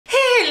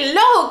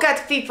Hello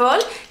cat people!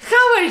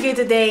 How are you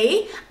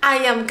today? I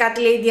am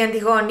Catlady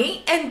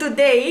Antigoni and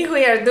today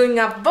we are doing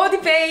a body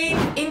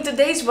paint. In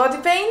today's body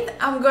paint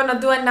I'm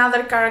gonna do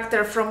another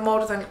character from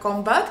Mortal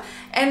Kombat,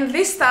 and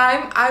this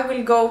time I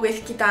will go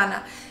with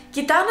Kitana.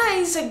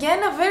 Kitana is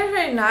again a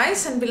very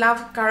nice and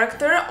beloved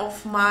character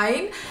of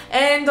mine,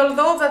 and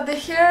although that the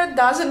hair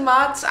doesn't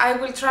match, I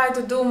will try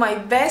to do my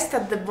best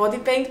at the body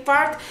paint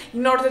part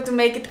in order to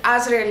make it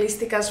as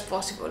realistic as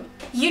possible.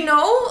 You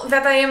know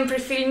that I am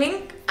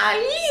pre-filming a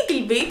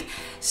little bit,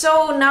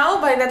 so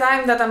now by the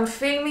time that I'm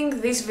filming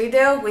this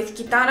video with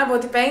Kitana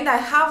Bodypaint, I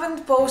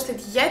haven't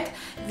posted yet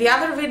the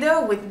other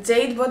video with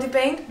Jade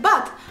Bodypaint,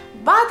 but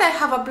I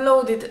have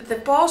uploaded the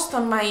post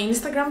on my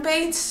Instagram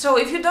page. So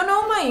if you don't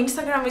know, my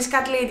Instagram is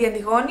Catlady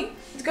Antigoni.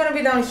 It's gonna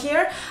be down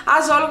here.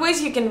 As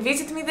always, you can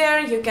visit me there,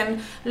 you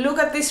can look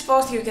at this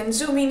post, you can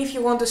zoom in if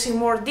you want to see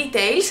more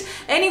details.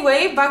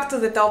 Anyway, back to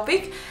the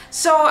topic.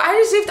 So I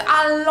received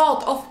a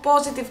lot of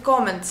positive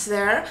comments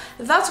there.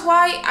 That's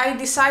why I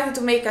decided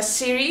to make a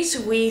series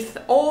with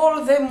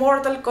all the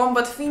Mortal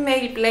Kombat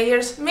female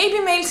players, maybe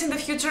males in the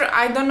future,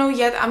 I don't know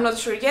yet, I'm not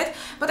sure yet.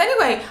 But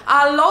anyway,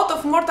 a lot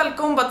of Mortal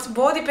Kombat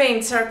body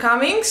paints are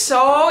coming,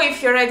 so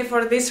if you're ready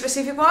for this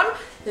specific one,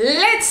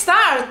 let's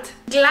start!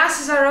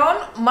 Glasses are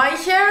on, my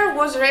hair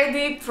was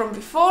ready from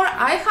before,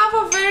 I have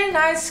a very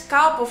nice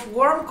cup of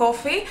warm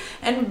coffee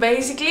and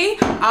basically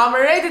I'm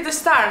ready to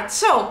start.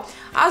 So,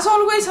 as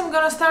always, I'm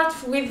gonna start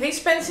with this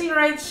pencil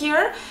right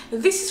here.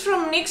 This is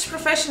from NYX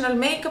Professional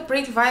Makeup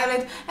Pretty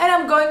Violet, and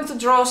I'm going to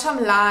draw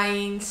some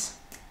lines.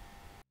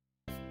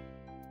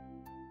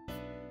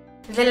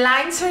 The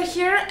lines are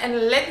here,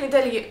 and let me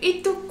tell you,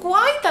 it took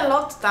quite a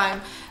lot of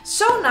time.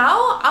 So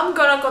now I'm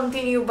gonna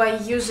continue by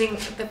using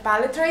the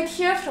palette right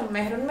here from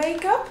Meron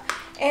Makeup,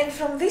 and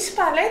from this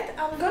palette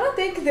I'm gonna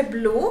take the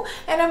blue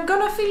and I'm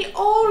gonna fill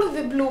all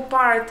the blue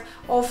part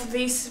of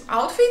this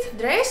outfit,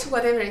 dress,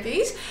 whatever it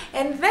is,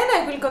 and then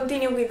I will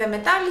continue with the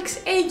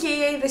metallics,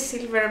 aka the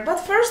silver.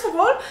 But first of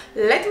all,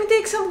 let me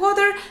take some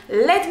water,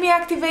 let me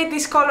activate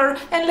this color,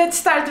 and let's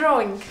start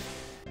drawing.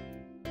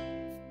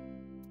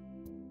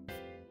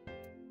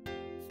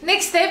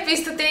 Next step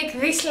is to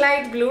take this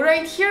light blue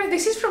right here.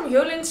 This is from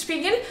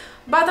Spiegel,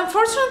 but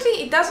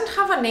unfortunately it doesn't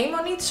have a name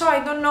on it, so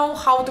I don't know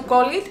how to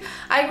call it.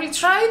 I will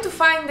try to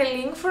find the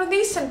link for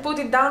this and put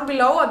it down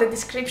below at the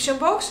description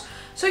box.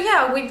 So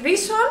yeah, with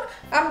this one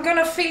I'm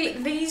gonna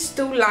fill these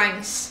two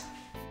lines.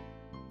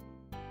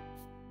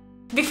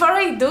 Before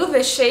I do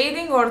the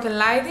shading or the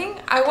lighting,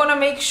 I want to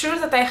make sure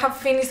that I have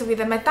finished with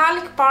the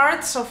metallic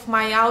parts of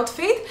my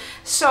outfit.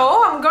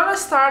 So I'm gonna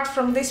start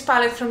from this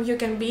palette from You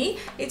Can Be.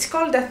 It's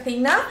called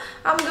Athena.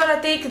 I'm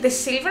gonna take the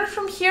silver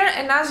from here,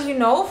 and as you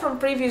know from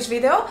previous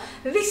video,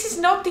 this is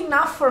not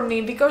enough for me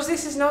because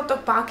this is not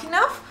opaque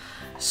enough.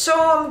 So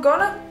I'm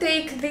gonna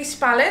take this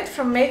palette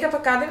from Makeup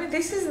Academy.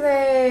 This is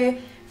the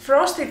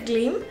Frosted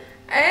Gleam,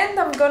 and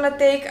I'm gonna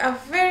take a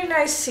very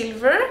nice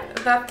silver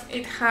that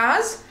it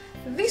has.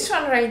 This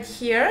one right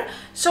here.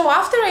 So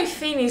after I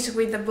finish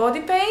with the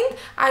body paint,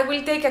 I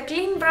will take a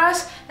clean brush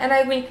and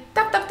I will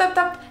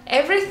tap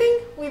everything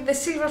with the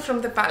silver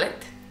from the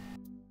palette.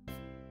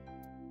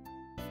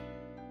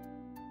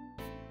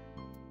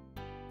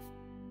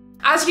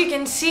 As you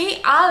can see,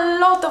 a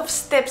lot of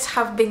steps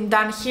have been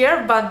done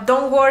here, but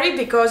don't worry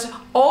because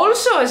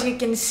also, as you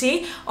can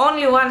see,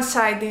 only one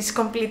side is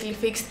completely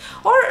fixed,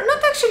 or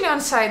not actually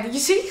one side, you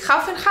see,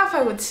 half and half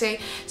I would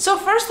say. So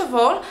first of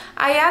all,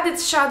 I added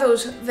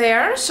shadows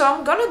there, so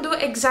I'm gonna do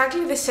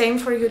exactly the same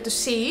for you to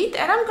see it,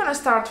 and I'm gonna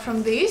start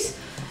from this.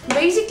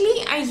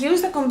 Basically, I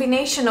used a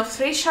combination of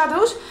three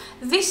shadows.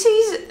 This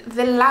is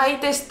the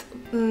lightest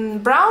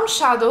brown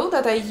shadow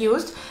that I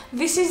used.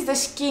 This is the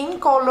skin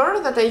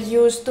color that I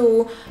used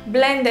to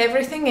blend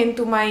everything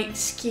into my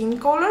skin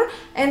color,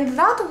 and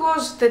that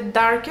was the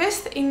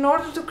darkest in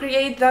order to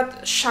create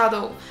that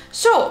shadow.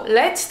 So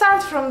let's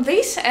start from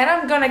this, and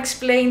I'm gonna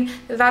explain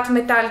that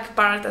metallic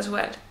part as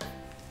well.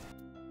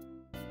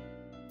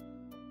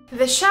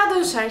 The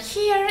shadows are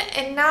here,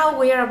 and now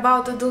we are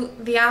about to do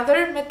the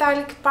other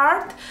metallic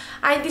part.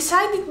 I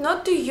decided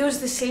not to use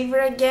the silver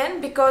again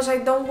because I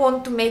don't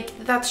want to make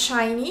it that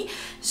shiny.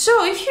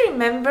 So if you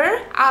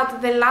remember,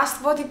 at the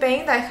last body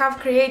paint I have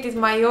created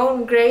my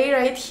own grey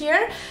right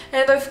here,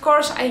 and of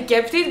course I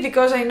kept it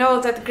because I know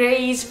that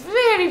grey is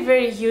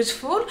very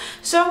useful.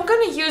 So I'm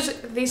gonna use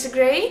this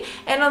grey,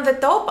 and on the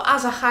top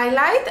as a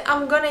highlight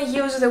I'm gonna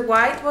use the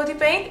white body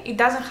paint. It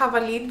doesn't have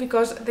a lid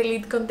because the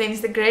lid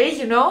contains the grey,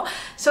 you know.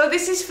 So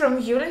this is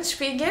from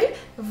Spiegel,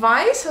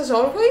 Vice as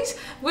always.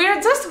 We are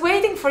just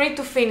waiting for it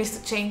to finish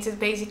to change it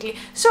basically.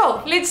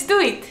 So let's do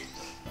it!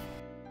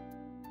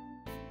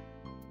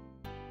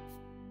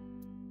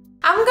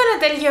 I'm gonna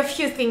tell you a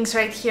few things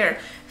right here.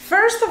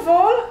 First of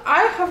all,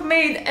 I have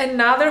made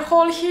another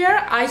hole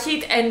here. I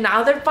hit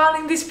another pal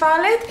in this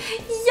palette.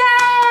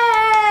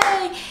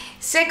 Yay!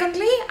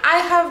 Secondly, I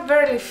have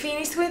barely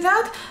finished with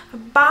that,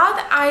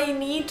 but I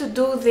need to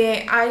do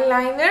the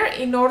eyeliner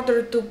in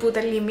order to put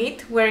a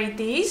limit where it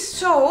is.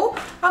 So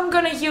I'm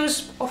gonna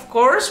use, of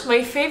course,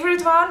 my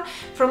favorite one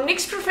from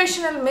NYX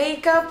Professional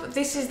Makeup.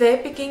 This is the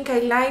Epic Ink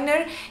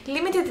Eyeliner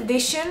limited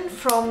edition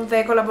from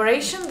the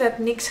collaboration that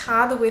NYX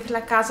had with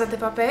La Casa de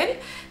Papel.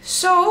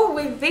 So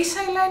with this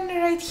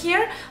eyeliner right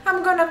here,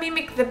 I'm gonna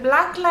mimic the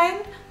black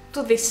line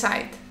to this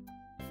side.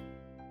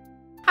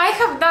 I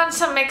have done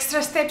some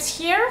extra steps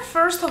here.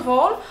 First of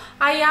all,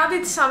 I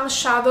added some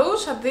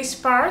shadows at this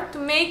part to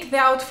make the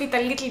outfit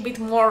a little bit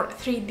more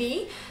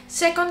 3D.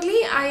 Secondly,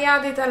 I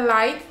added a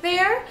light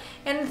there,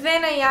 and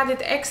then I added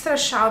extra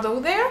shadow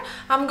there.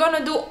 I'm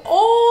gonna do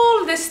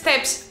all the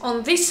steps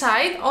on this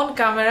side on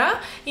camera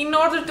in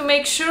order to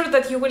make sure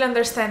that you will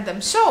understand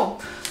them. So,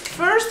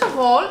 first of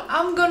all,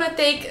 I'm gonna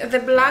take the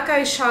black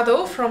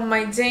eyeshadow from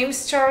my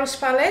James Charles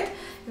palette,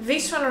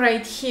 this one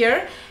right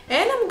here,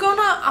 and I'm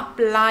gonna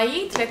apply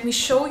it. Let me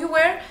show you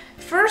where.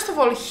 First of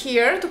all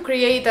here to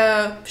create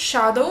a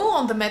shadow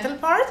on the metal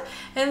part,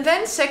 and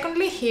then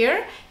secondly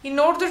here in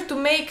order to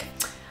make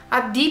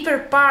a deeper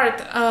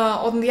part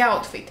on the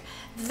outfit.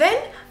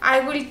 Then I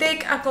will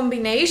take a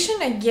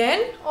combination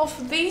again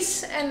of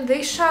this and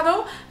this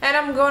shadow, and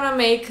I'm gonna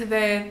make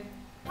the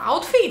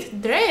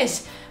outfit,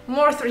 dress,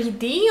 more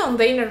 3D on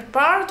the inner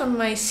part, on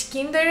my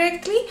skin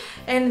directly,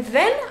 and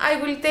then I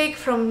will take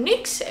from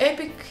NYX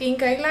Epic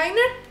Ink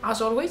Eyeliner,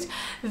 as always,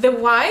 the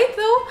white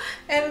though,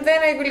 and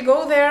then I will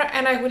go there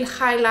and I will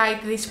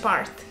highlight this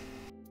part.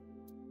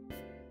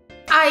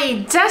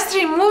 I just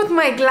removed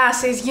my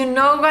glasses. You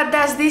know what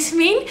does this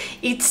mean?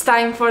 It's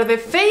time for the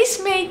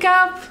face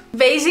makeup.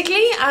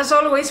 Basically, as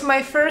always,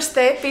 my first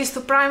step is to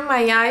prime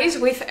my eyes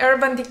with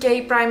Urban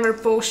Decay Primer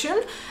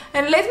Potion.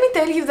 And let me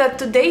tell you that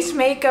today's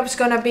makeup is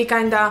gonna be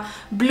kinda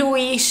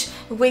bluish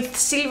with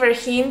silver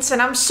hints,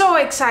 and I'm so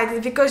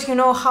excited because you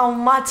know how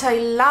much I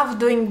love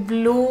doing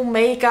blue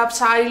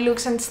makeups, eye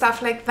looks and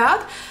stuff like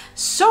that.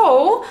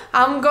 So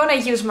I'm gonna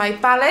use my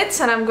palettes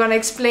and I'm gonna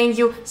explain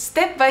you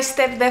step by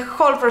step the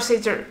whole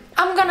procedure.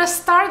 I'm gonna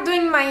start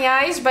doing my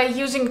eyes by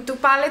using two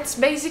palettes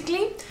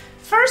basically.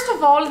 First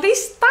of all,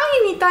 this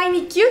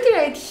tiny cutie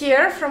right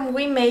here from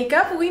We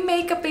Makeup. We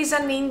Makeup is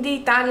an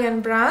indie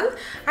Italian brand.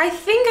 I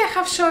think I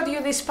have showed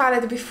you this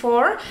palette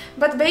before,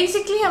 but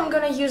basically I'm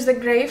gonna use the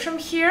grey from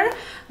here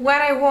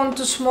when I want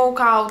to smoke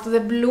out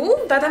the blue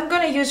that I'm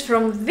gonna use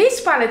from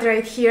this palette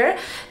right here.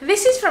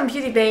 This is from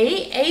Beauty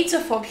Bay, Age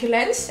of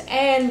Opulence,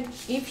 and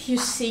if you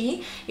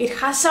see, it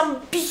has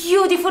some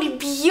beautiful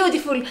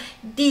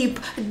deep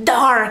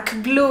dark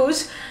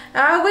blues,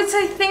 which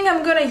I think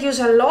I'm gonna use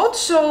a lot.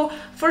 So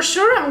for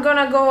sure I'm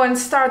gonna go and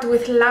start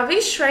with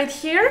Lavish right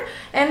here,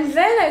 and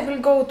then I will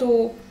go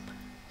to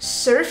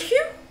Surf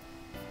You.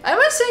 Am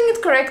I saying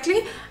it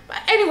correctly?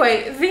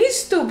 Anyway,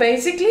 these two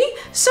basically.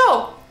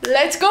 So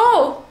let's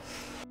go!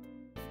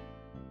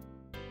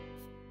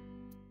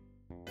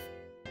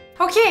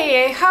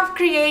 Okay, I have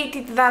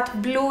created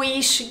that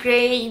bluish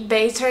grey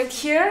base right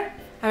here.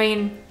 I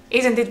mean,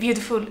 isn't it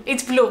beautiful?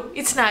 It's blue,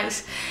 it's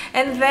nice.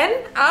 And then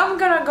I'm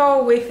gonna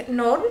go with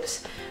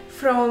Norms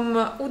from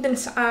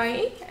Uden's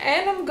Eye,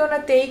 and I'm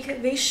gonna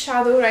take this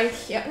shadow right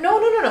here. No,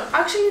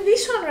 actually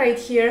this one right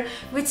here,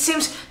 which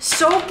seems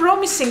so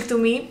promising to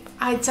me.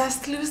 I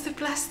just lose the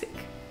plastic.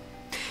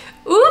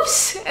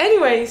 Oops!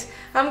 Anyways,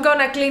 I'm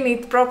gonna clean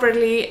it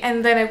properly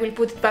and then I will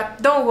put it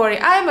back. Don't worry,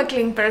 I'm a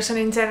clean person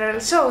in general.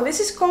 So this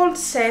is called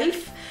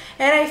Self,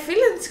 and I feel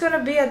that it's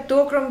gonna be a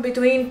duochrome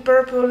between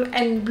purple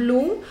and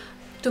blue.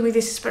 To me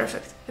this is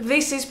perfect.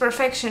 This is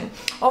perfection.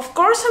 Of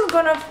course I'm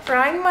gonna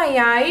prime my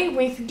eye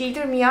with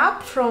Glitter Me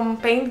Up from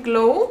Paint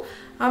Glow.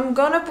 I'm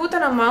gonna put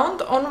an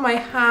amount on my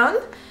hand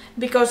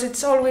because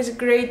it's always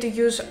great to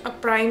use a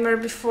primer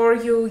before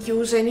you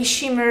use any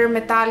shimmer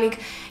metallic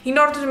in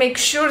order to make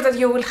sure that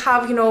you will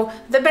have, you know,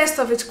 the best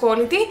of its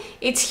quality.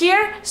 It's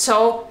here,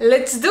 so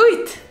let's do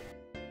it!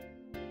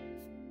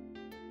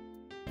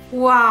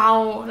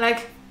 Wow,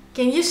 like,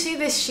 can you see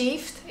the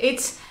shift?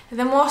 It's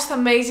the most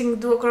amazing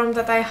duochrome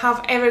that I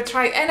have ever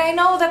tried, and I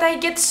know that I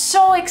get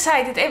so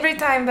excited every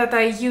time that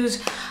I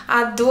use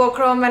a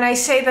duochrome and I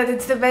say that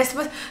it's the best,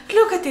 but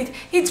look at it,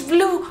 it's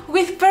blue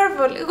with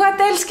purple.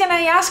 What else can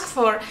I ask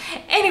for?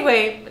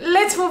 Anyway,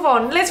 let's move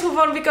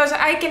on because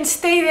I can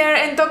stay there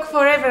and talk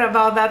forever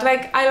about that.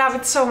 Like, I love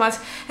it so much,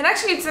 and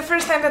actually it's the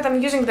first time that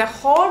I'm using the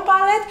whole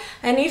palette,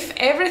 and if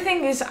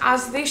everything is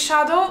as this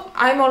shadow,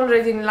 I'm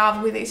already in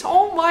love with this.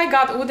 Oh my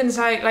god, Uden's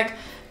Eye, like,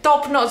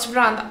 top-notch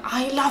brand.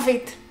 I love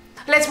it.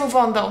 Let's move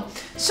on though.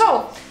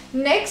 So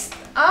next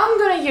I'm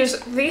gonna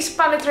use this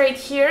palette right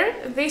here.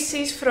 This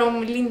is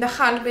from Linda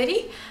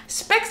Halberry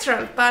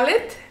Spectral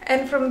palette,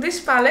 and from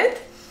this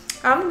palette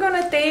I'm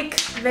gonna take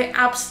the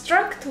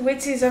Abstract,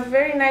 which is a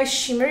very nice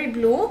shimmery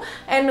blue,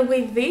 and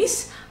with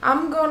this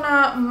I'm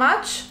gonna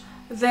match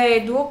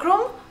the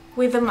duochrome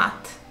with the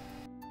matte.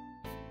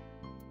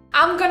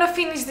 I'm gonna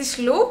finish this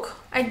look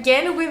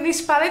again with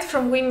this palette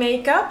from We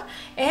Makeup,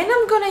 and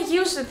I'm gonna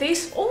use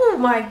this, oh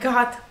my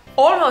god,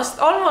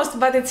 Almost,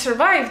 but it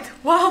survived.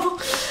 Wow.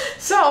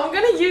 So I'm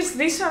gonna use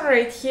this one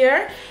right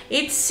here.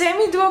 It's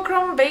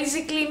semi-duochrome,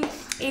 basically.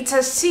 It's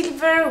a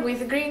silver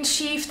with green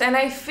shift, and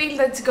I feel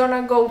that's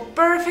gonna go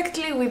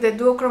perfectly with the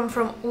duochrome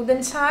from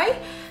Aden's.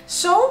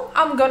 So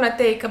I'm gonna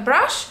take a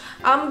brush,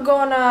 I'm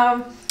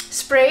gonna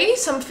spray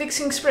some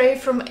fixing spray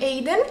from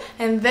Aden,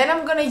 and then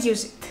I'm gonna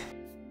use it.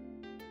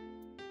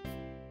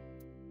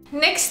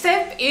 Next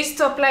step is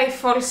to apply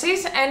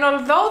falsies, and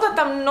although that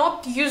I'm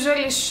not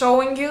usually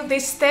showing you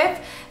this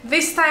step,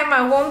 this time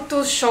I want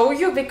to show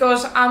you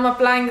because I'm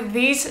applying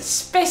these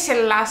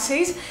special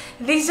lashes.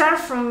 These are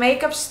from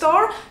Makeup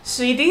Store,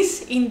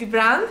 Swedish indie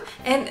brand,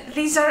 and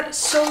these are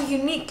so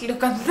unique.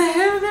 Look at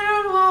them,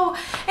 they're wow.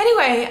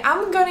 Anyway,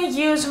 I'm gonna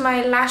use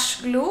my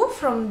lash glue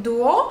from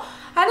Duo,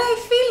 and I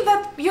feel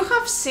that you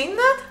have seen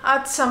that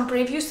at some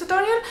previous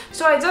tutorial,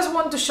 so I just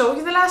want to show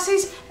you the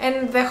lashes,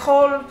 and the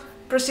whole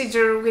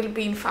procedure will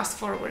be in fast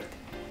forward.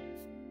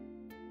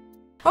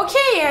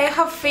 Okay, I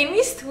have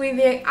finished with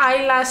the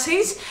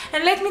eyelashes,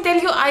 and let me tell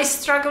you, I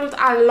struggled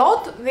a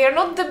lot. They are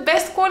not the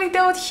best quality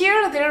out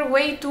here, they're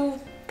way too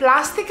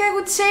plastic, I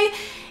would say.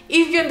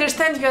 If you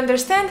understand, you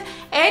understand.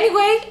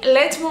 Anyway,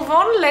 let's move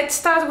on. Let's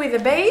start with the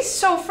base.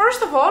 So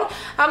first of all,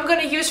 I'm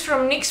gonna use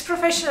from NYX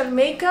Professional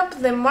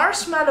Makeup the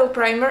Marshmallow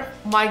Primer.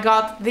 My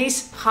god,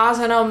 this has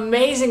an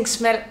amazing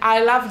smell.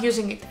 I love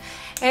using it.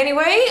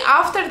 Anyway,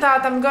 after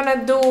that I'm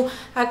gonna do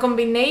a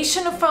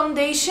combination of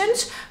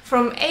foundations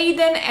from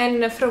Aden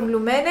and from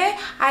Lumene.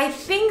 I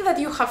think that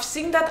you have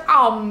seen that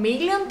a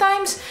million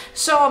times,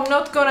 so I'm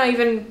not gonna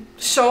even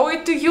show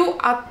it to you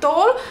at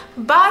all,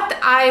 but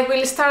I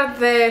will start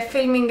the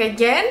filming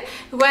again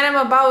when I'm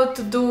about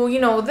to do,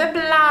 you know, the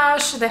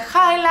blush, the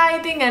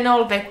highlighting and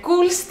all the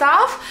cool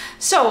stuff.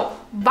 So,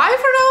 bye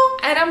for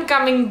now, and I'm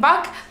coming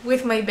back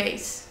with my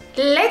base.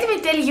 Let me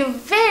tell you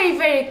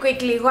very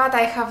quickly what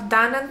I have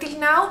done until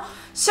now.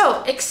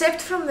 So,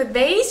 except from the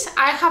base,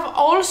 I have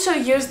also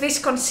used this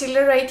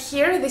concealer right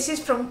here. This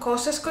is from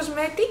Aden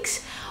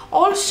Cosmetics.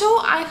 Also,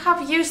 I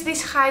have used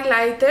this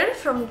highlighter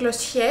from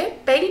Glossier,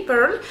 Pale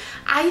Pearl.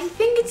 I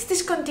think it's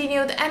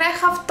discontinued, and I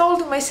have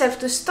told myself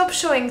to stop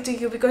showing to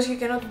you because you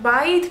cannot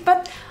buy it,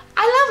 but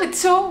I love it,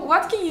 so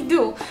what can you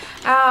do?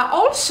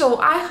 Also,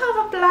 I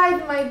have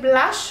applied my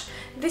blush.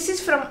 This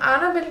is from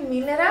Annabelle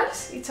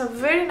Minerals. It's a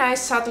very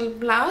nice subtle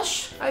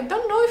blush. I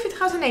don't know if it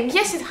has a name.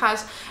 Yes, it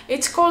has.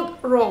 It's called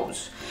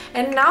Rose.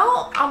 And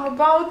now I'm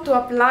about to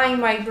apply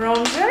my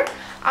bronzer.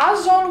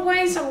 As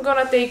always, I'm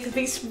gonna take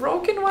this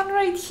broken one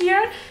right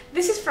here.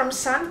 This is from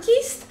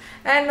Sunkissed.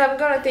 And I'm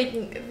gonna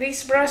take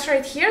this brush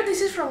right here.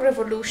 This is from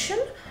Revolution.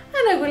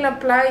 And I will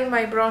apply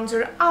my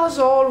bronzer as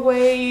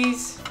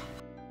always.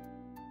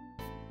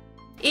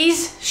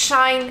 Is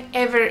shine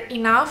ever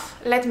enough?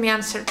 Let me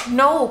answer.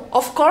 No,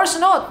 of course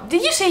not.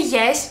 Did you say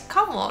yes?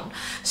 Come on.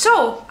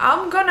 So,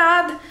 I'm gonna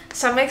add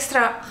some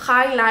extra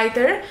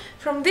highlighter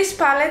from this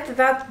palette,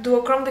 that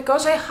duochrome,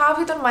 because I have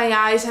it on my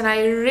eyes and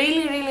I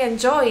really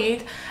enjoy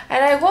it,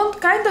 and I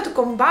want kind of to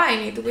combine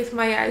it with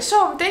my eyes.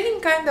 So, I'm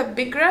taking kind of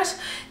big brush.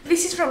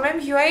 This is from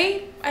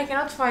MUA. I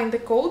cannot find the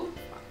code.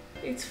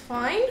 It's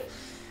fine.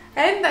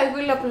 And I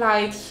will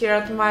apply it here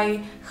at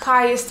my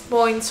highest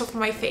points of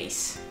my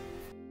face.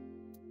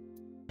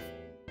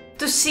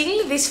 To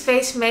seal this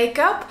face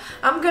makeup,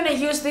 I'm gonna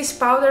use this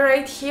powder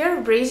right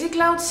here, Breezy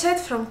Cloud Set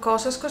from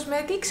Aden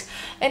Cosmetics,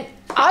 and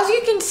as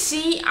you can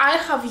see, I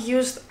have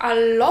used a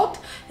lot.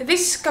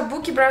 This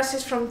kabuki brush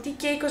is from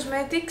TK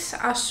Cosmetics,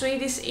 a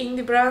Swedish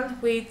indie brand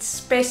which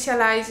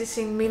specializes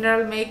in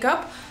mineral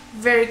makeup.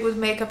 Very good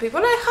makeup, people.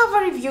 I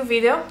have a review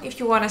video if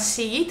you wanna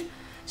see it,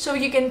 so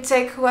you can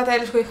check what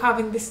else we have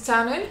in this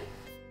channel.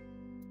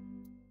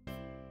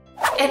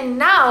 And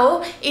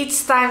now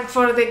it's time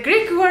for the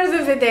Greek word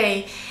of the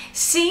day.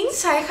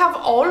 Since I have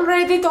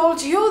already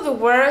told you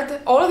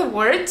all the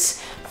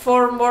words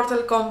for Mortal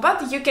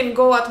Kombat, you can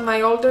go at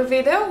my older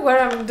video where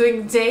I'm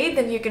doing Jade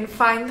and you can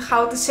find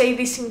how to say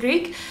this in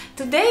Greek.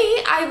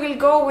 Today I will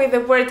go with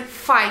the word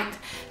fight.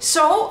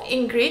 So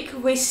in Greek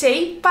we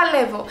say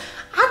palevo.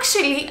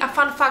 Actually, a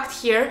fun fact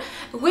here,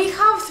 we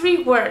have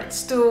 3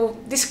 words to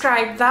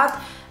describe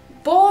that.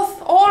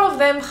 All of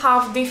them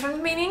have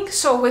different meanings.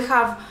 So we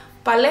have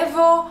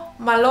palevo,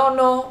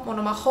 malono,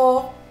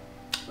 monomacho,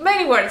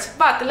 many words,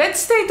 but let's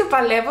stay to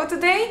palevo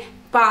today.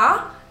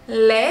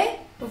 Pa-le-vo.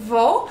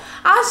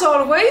 As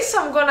always,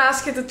 I'm gonna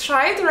ask you to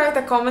try to write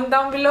a comment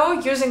down below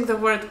using the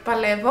word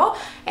palevo,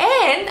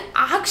 and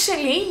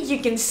actually you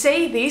can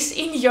say this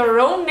in your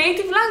own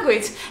native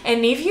language,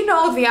 and if you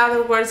know the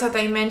other words that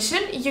I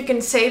mentioned, you can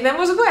say them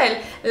as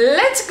well.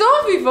 Let's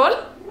go, people!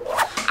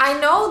 I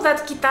know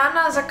that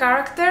Kitana as a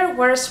character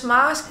wears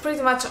masks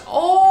pretty much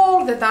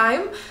all the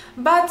time,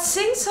 but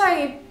since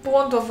I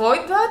want to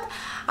avoid that,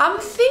 I'm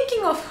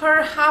thinking of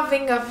her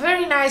having a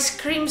very nice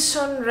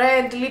crimson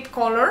red lip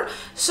color.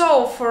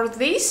 So for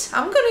this,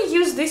 I'm gonna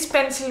use this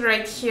pencil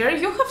right here.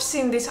 You have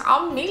seen this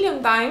a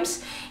million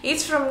times.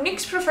 It's from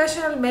NYX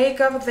Professional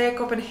Makeup, the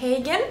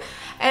Copenhagen.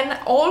 And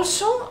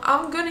also,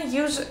 I'm gonna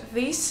use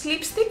this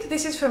lipstick.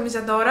 This is from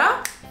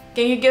Isadora.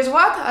 Can you guess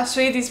what? A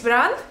Swedish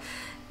brand.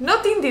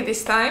 not indie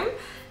this time.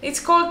 It's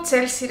called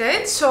Chelsea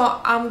Red,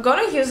 so I'm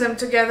gonna use them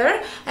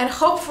together and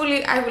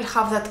hopefully I will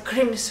have that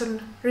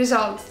crimson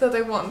result that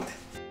I want.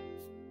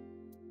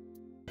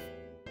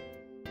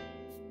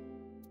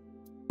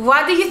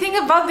 What do you think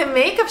about the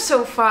makeup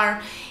so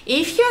far?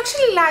 If you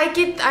actually like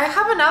it, I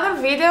have another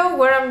video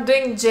where I'm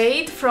doing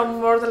Jade from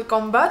Mortal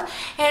Kombat,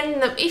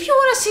 and if you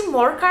want to see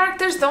more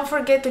characters, don't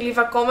forget to leave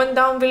a comment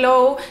down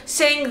below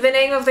saying the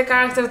name of the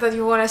character that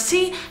you want to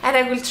see, and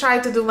I will try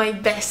to do my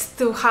best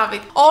to have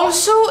it.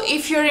 Also,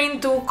 if you're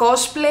into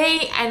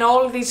cosplay and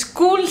all this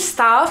cool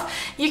stuff,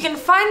 you can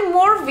find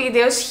more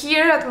videos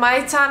here at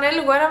my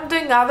channel where I'm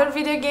doing other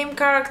video game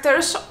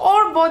characters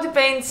or body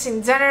paints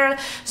in general,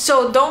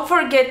 so don't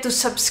forget to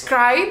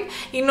subscribe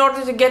in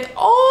order to get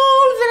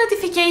all the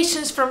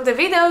notifications from the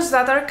videos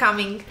that are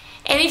coming.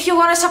 And if you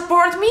want to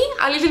support me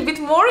a little bit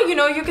more, you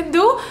know you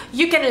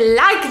can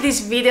like this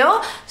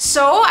video,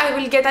 so I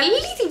will get a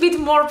little bit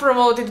more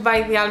promoted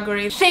by the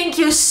algorithm. Thank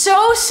you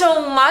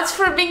so much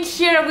for being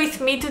here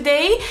with me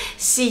today.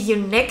 See you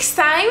next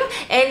time.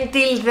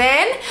 Until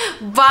then,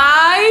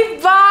 bye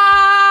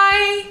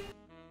bye!